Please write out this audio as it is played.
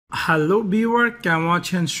Hello viewer, কেমন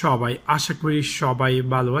আছেন সবাই? আশা করি সবাই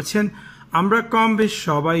ভালো আছেন। আমরা কম বেশ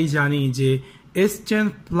সবাই জানি যে S10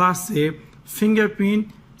 প্লাসে ফিঙ্গারপ্রিন্ট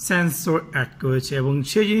সেন্সর অ্যাড করেছে এবং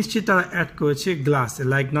সেই জিনিসটি তারা অ্যাড করেছে গ্লাসে।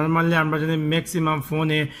 লাইক নর্মালি আমরা জানি ম্যাক্সিমাম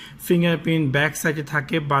ফোনে ফিঙ্গারপ্রিন্ট ব্যাক সাইডে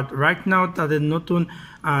থাকে, বাট রাইট নাও তাদের নতুন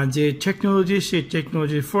যে টেকনোলজি, সেই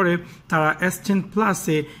টেকনোলজির ফলে তারা S10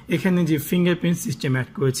 প্লাসে এখানে যে ফিঙ্গারপ্রিন্ট সিস্টেম অ্যাড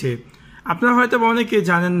করেছে। আপনারা হয়তো অনেকে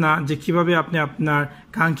জানেন না যে কিভাবে আপনি আপনার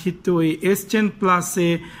কাঙ্ক্ষিত ওই S10 প্লাসে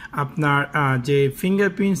আপনার যে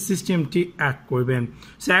ফিঙ্গারপ্রিন্ট সিস্টেমটি অ্যাড করবেন।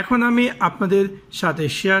 সো এখন আমি আপনাদের সাথে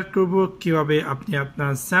শেয়ার করব কিভাবে আপনি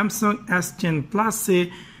আপনার স্যামসাং S10 প্লাসে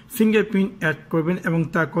ফিঙ্গারপ্রিন্ট অ্যাড করবেন এবং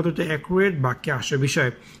তা কতটা অ্যাকুরেট বা কি আসে বিষয়।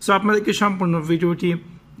 সো আপনাদেরকে সম্পূর্ণ ভিডিওটি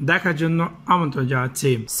দেখার জন্য আমন্ত্রণ জানাচ্ছি।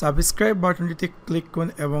 সাবস্ক্রাইব বাটনটিতে ক্লিক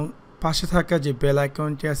করুন এবং পাশে থাকা যে বেল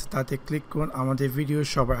আইকনটি আছে তাতে ক্লিক করুন আমাদের ভিডিও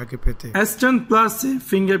সবার আগে পেতে। S10 প্লাসে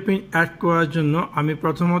ফিঙ্গারপ্রিন্ট অ্যাড করার জন্য আমি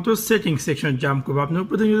প্রথমত সেটিং সেকশন জাম্প করব। আপনি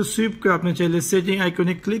উপরে যদি সুইপ করে আপনি চাইলে সেটিং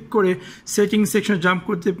আইকনে ক্লিক করে সেটিং সেকশন জাম্প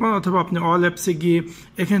করতে পারেন, অথবা আপনি অল অ্যাপসে গিয়ে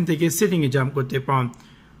এখান থেকে সেটিংয়ে জাম্প করতে পারেন।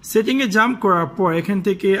 সেটিংয়ে জাম্প করার পর এখান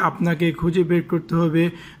থেকে আপনাকে খুঁজে বের করতে হবে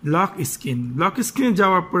লক স্ক্রিন। লক স্ক্রিনে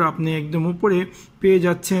যাওয়ার পর আপনি একদম উপরে পেয়ে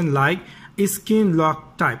যাচ্ছেন লাইক স্ক্রিন লক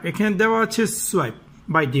টাইপ, এখানে দেওয়া আছে সোয়াইপ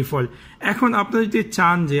বাই ডিফল্ট। এখন আপনারা যদি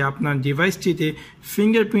চান যে আপনার ডিভাইসটিতে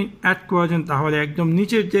ফিঙ্গারপ্রিন্ট অ্যাড করার জন্য, তাহলে একদম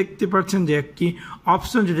নিচে দেখতে পাচ্ছেন যে একটি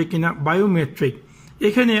অপশন যেটা কিনা বায়োমেট্রিক।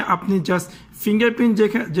 এখানে আপনি জাস্ট ফিঙ্গারপ্রিন্ট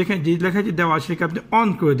যেখানে যে লেখাটি দেওয়া আছে সেখানে আপনি অন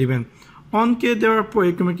করে দিবেন। অনকে দেওয়ার পর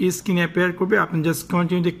এরকম একটি স্ক্রিনে অ্যাপিয়ার করবে। আপনি জাস্ট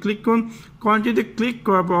কন্টিনিউতে ক্লিক করুন। কন্টিনিউতে ক্লিক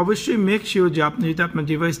করার পর অবশ্যই মেক শিওর যে আপনি যদি আপনার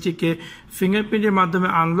ডিভাইসটিকে ফিঙ্গারপ্রিন্টের মাধ্যমে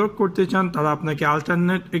আনলক করতে চান, তারা আপনাকে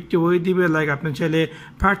আলটারনেট একটি ওয়ে দিবে। লাইক আপনি চাইলে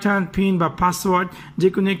প্যাটার্ন, পিন বা পাসওয়ার্ড যে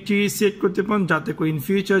কোনো একটি সেট করতে পারেন, যাতে করে ইন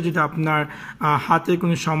ফিউচার যদি আপনার হাতে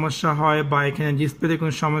কোনো সমস্যা হয় বা এখানে ডিসপ্লেতে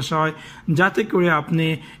কোনো সমস্যা হয়, যাতে করে আপনি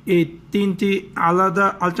এই তিনটি আলাদা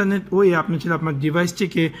আলটারনেট ওয়ে আপনি চাইলে আপনার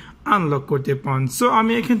ডিভাইসটিকে আনলক করতে পারেন। সো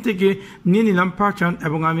আমি এখান থেকে নিয়ে নিলাম প্যাটার্ন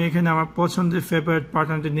এবং আমি এখানে আমার পছন্দের ফেভারিট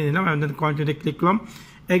প্যাটার্নটা নিয়ে নিলাম এবং দেন কন্টিনিউতে ক্লিক করলাম।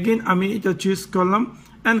 এগেন আমি এটা চুজ করলাম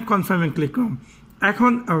অ্যান্ড কনফার্মে ক্লিক করলাম।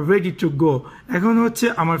 এখন রেডি টু গো। এখন হচ্ছে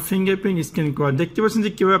আমার ফিঙ্গারপ্রিন্ট স্ক্যান করা। দেখতে পাচ্ছেন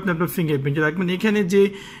যে কীভাবে আপনি আপনার ফিঙ্গারপ্রিন্ট রাখবেন। এখানে যে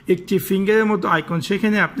একটি ফিঙ্গারের মতো আইকন,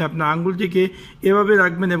 সেখানে আপনি আপনার আঙ্গুলটিকে এভাবে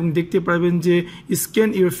রাখবেন এবং দেখতে পারবেন যে স্ক্যান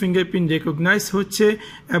ইউর ফিঙ্গারপ্রিন্ট রেকগনাইজ হচ্ছে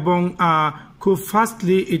এবং খুব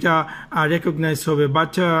ফাস্টলি এটা রেকগনাইজ হবে।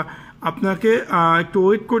 বাট আপনাকে একটু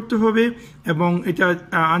ওয়েট করতে হবে এবং এটা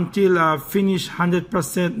আনটিল ফিনিশ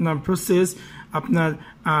 100% প্রসেস আপনার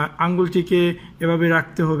আঙ্গুলটিকে এভাবে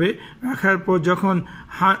রাখতে হবে। রাখার পর যখন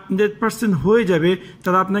 100% হয়ে যাবে,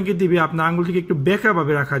 তারা আপনাকে দিবে আপনার আঙ্গুলটিকে একটু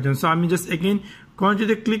ব্যাকআপভাবে রাখার জন্য। সো আমি জাস্ট এগেইন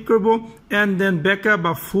কন্টিনিউতে ক্লিক করব অ্যান্ড দেন ব্যাকআপ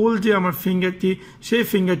বা ফুল যে আমার ফিঙ্গারটি, সেই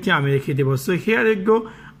ফিঙ্গারটি আমি রেখে দেবো। সো হিয়ার ইট গো,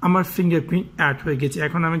 আমার ফিঙ্গারপ্রিন্ট অ্যাড হয়ে গেছে।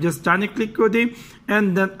 এখন আমি জাস্ট ডানে ক্লিক করে দিই অ্যান্ড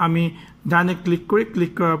দেন আমি ডানে ক্লিক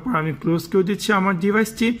করার পর আমি ক্লোজ করে দিচ্ছি আমার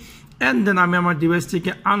ডিভাইসটি অ্যান্ড দেন আমি আমার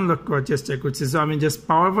ডিভাইসটিকে আনলক করার চেষ্টা করছি। সো আমি জাস্ট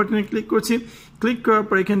পাওয়ার বাটনে ক্লিক করছি। ক্লিক করার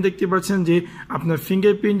পর এখানে দেখতে পাচ্ছেন যে আপনার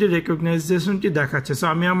ফিঙ্গারপ্রিন্টের রেকগনাইজেশনটি দেখাচ্ছে। সো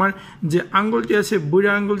আমি আমার যে আঙ্গুলটি আছে, বুড়ো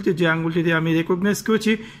আঙ্গুলটি, যে আঙ্গুলটি দিয়ে আমি রেকগনাইজ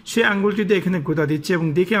করেছি, সেই আঙ্গুলটি দিয়ে এখানে গোতা দিচ্ছি এবং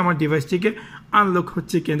দেখে আমার ডিভাইসটিকে আনলক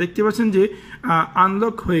হচ্ছে কিনা। দেখতে পাচ্ছেন যে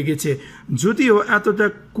আনলক হয়ে গেছে। যদিও এতটা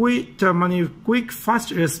কুইক ফাস্ট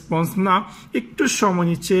রেসপন্স না, একটু সময়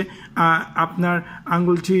নিচ্ছে আপনার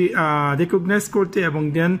আঙ্গুলটি রেকগনাইজ করতে এবং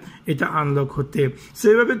দেন এটা আনলক হতে।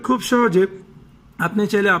 সেভাবে খুব সহজে আপনি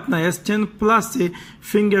চাইলে আপনার S10 প্লাসে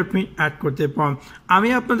ফিঙ্গারপ্রিন্ট অ্যাড করতে পারেন। আমি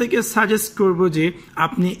আপনাদেরকে সাজেস্ট করব যে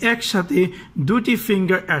আপনি একসাথে দুটি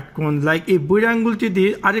ফিঙ্গার অ্যাড করুন। লাইক এই বুড়ো আঙ্গুলটি দিয়ে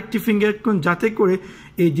আরেকটি ফিঙ্গার অ্যাড করুন, যাতে করে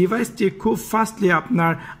এই ডিভাইসটি খুব ফাস্টলি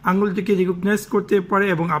আপনার আঙ্গুলটিকে রিকগনাইজ করতে পারে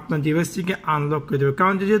এবং আপনার ডিভাইসটিকে আনলক করে দেবে।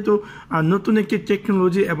 কারণ যেহেতু নতুন একটি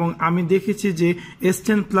টেকনোলজি এবং আমি দেখেছি যে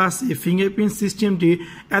S10 প্লাস এই ফিঙ্গারপ্রিন্ট সিস্টেমটি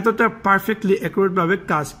এতটা পারফেক্টলি অ্যাকুরেটভাবে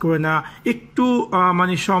কাজ করে না, একটু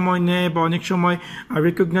সময় নেয় বা অনেক সময়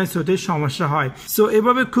রিকগনাইজ হতে সমস্যা হয়। সো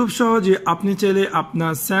এভাবে খুব সহজে আপনি চাইলে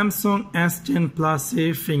আপনার স্যামসাং S10 প্লাসে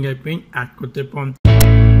ফিঙ্গারপ্রিন্ট অ্যাড করতে পারেন।